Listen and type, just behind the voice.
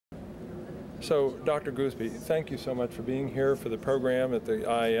So, Dr. Goosby, thank you so much for being here for the program at the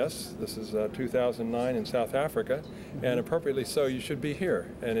IIS. This is 2009 in South Africa, and appropriately so, you should be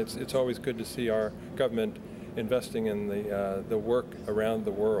here. And it's always good to see our government investing in the work around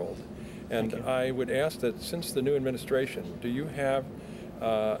the world. And I would ask that since the new administration, do you have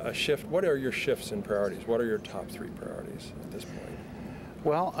a shift? What are your shifts in priorities? What are your top 3 priorities at this point?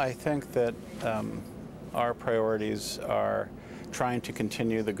 Well, I think that our priorities are trying to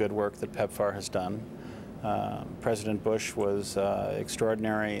continue the good work that PEPFAR has done. President Bush was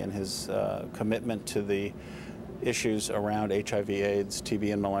extraordinary in his commitment to the issues around HIV/AIDS,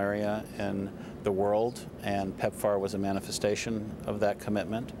 TB, and malaria in the world, and PEPFAR was a manifestation of that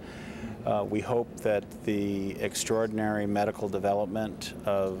commitment. We hope that the extraordinary medical development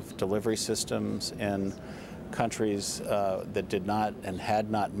of delivery systems in countries that did not and had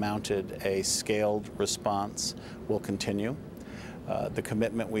not mounted a scaled response will continue. The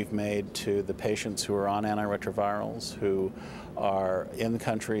commitment we've made to the patients who are on antiretrovirals, who are in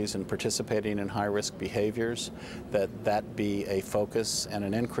countries and participating in high-risk behaviors, that be a focus and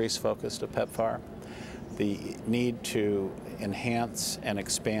an increased focus to PEPFAR. The need to enhance and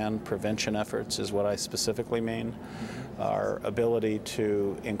expand prevention efforts is what I specifically mean. Our ability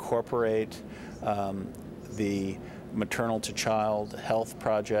to incorporate the maternal-to-child health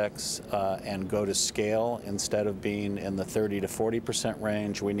projects and go to scale. Instead of being in the 30 to 40%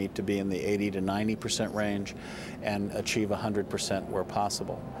 range, we need to be in the 80 to 90% range and achieve 100% where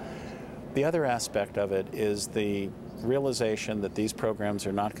possible. The other aspect of it is the realization that these programs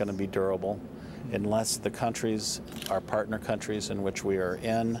are not going to be durable unless the countries, our partner countries in which we are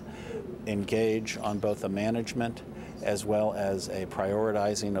in, engage on both a management as well as a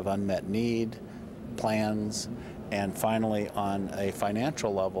prioritizing of unmet need plans, and finally on a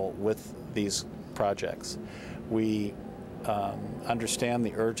financial level with these projects. We understand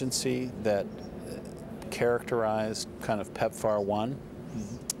the urgency that characterized kind of PEPFAR 1.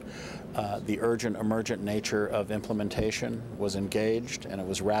 The urgent emergent nature of implementation was engaged and it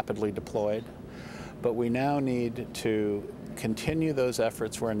was rapidly deployed. But we now need to continue those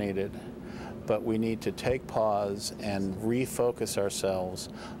efforts where needed, but we need to take pause and refocus ourselves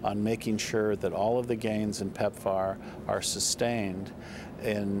on making sure that all of the gains in PEPFAR are sustained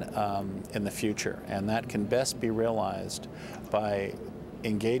in the future. And that can best be realized by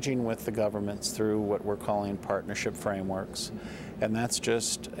engaging with the governments through what we're calling partnership frameworks. And that's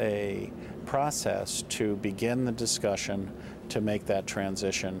just a process to begin the discussion to make that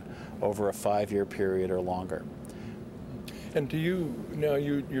transition over a 5-year period or longer. And do you, now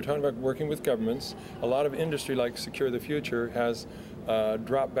you're talking about working with governments. A lot of industry like Secure the Future has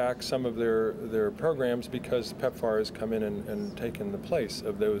dropped back some of their programs because PEPFAR has come in and taken the place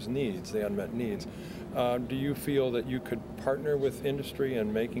of those needs, the unmet needs. Do you feel that you could partner with industry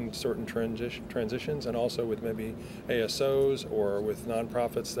in making certain transitions, and also with maybe ASOs or with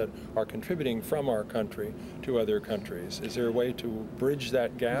nonprofits that are contributing from our country to other countries? Is there a way to bridge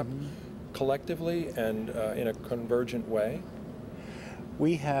that gap collectively and in a convergent way?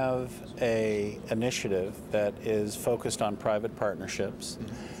 We have an initiative that is focused on private partnerships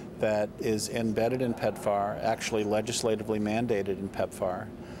that is embedded in PEPFAR, actually legislatively mandated in PEPFAR,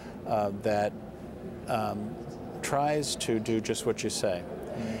 that tries to do just what you say.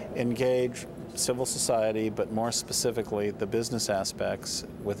 Engage civil society, but more specifically the business aspects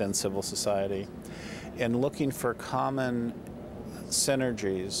within civil society, in looking for common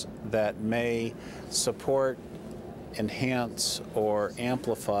synergies that may support, enhance, or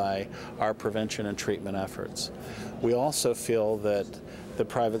amplify our prevention and treatment efforts. We also feel that the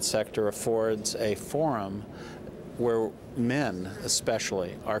private sector affords a forum where men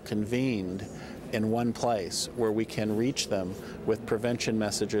especially are convened in one place where we can reach them with prevention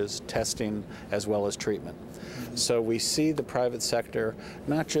messages, testing, as well as treatment. So we see the private sector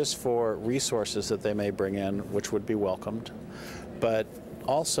not just for resources that they may bring in, which would be welcomed, but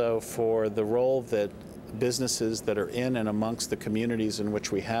also for the role that businesses that are in and amongst the communities in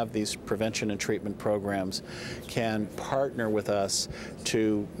which we have these prevention and treatment programs can partner with us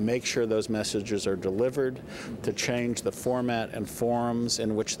to make sure those messages are delivered, to change the format and forums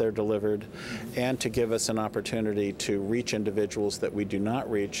in which they're delivered, and to give us an opportunity to reach individuals that we do not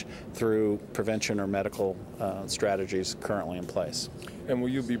reach through prevention or medical strategies currently in place. And will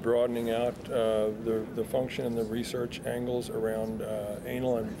you be broadening out the function and the research angles around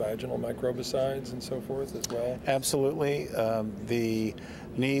anal and vaginal microbicides and so forth as well? Absolutely. The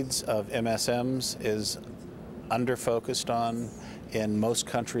needs of MSMs is under-focused on in most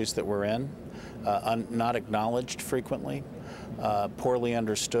countries that we're in, not acknowledged frequently, poorly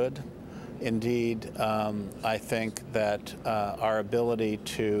understood. Indeed, I think that our ability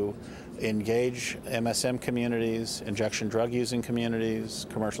to engage MSM communities, injection drug using communities,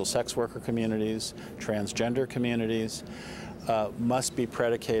 commercial sex worker communities, transgender communities, must be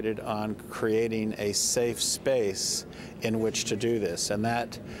predicated on creating a safe space in which to do this. And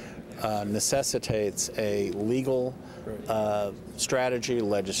that necessitates a legal strategy,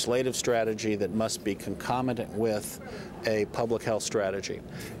 legislative strategy that must be concomitant with a public health strategy.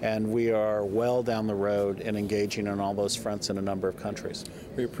 And we are well down the road in engaging on all those fronts in a number of countries.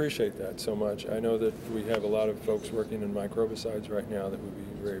 We appreciate that so much. I know that we have a lot of folks working in microbicides right now that would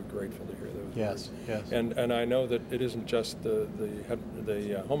be very grateful to hear those. Yes, yes. And I know that it isn't just the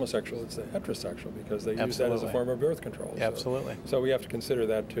homosexual, it's the heterosexual, because they use that as a form of birth control. Absolutely. So we have to consider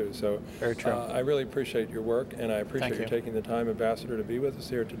that too. So very true. I really appreciate your work, and I appreciate you taking the time, Ambassador, to be with us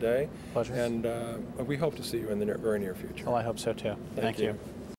here today. Pleasure. And we hope to see you in the very near future. Well, I hope so too. Thank you.